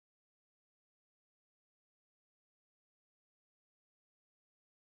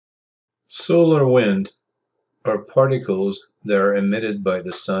Solar wind are particles that are emitted by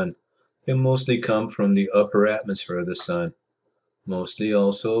the sun. They mostly come from the upper atmosphere of the sun, mostly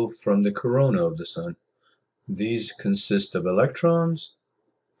also from the corona of the sun. These consist of electrons,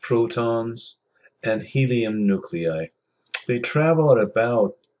 protons, and helium nuclei. They travel at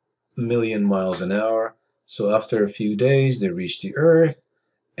about a million miles an hour, so after a few days they reach the Earth,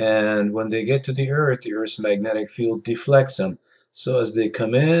 and when they get to the Earth's magnetic field deflects them. So as they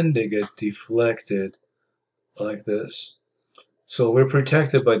come in, they get deflected like this. So we're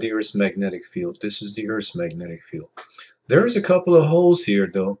protected by the Earth's magnetic field. This is the Earth's magnetic field. There is a couple of holes here,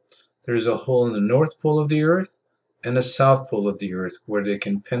 though. There's a hole in the north pole of the Earth and the south pole of the Earth where they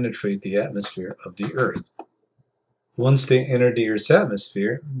can penetrate the atmosphere of the Earth. Once they enter the Earth's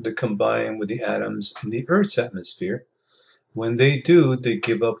atmosphere, they combine with the atoms in the Earth's atmosphere. When they do, they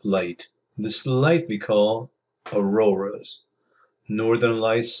give up light. This light we call auroras. Northern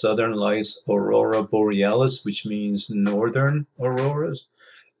lights, southern lights, aurora borealis, which means northern auroras,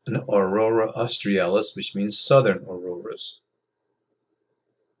 and aurora australis, which means southern auroras.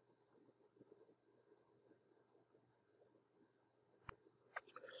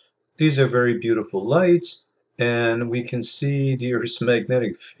 These are very beautiful lights, and we can see the Earth's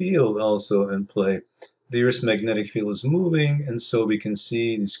magnetic field also in play. The Earth's magnetic field is moving, and so we can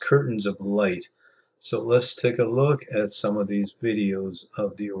see these curtains of light. So let's take a look at some of these videos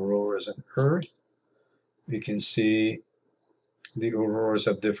of the auroras on Earth. We can see the auroras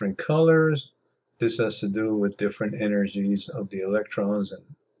have different colors. This has to do with different energies of the electrons and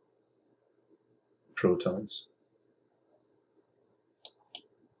protons.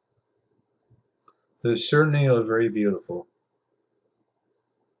 They certainly are very beautiful.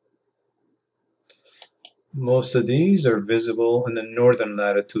 Most of these are visible in the northern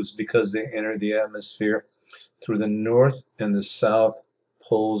latitudes because they enter the atmosphere through the north and the south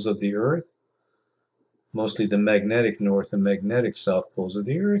poles of the Earth, mostly the magnetic north and magnetic south poles of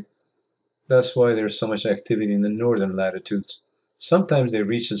the Earth. That's why there's so much activity in the northern latitudes. Sometimes they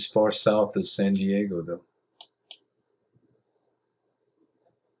reach as far south as San Diego, though.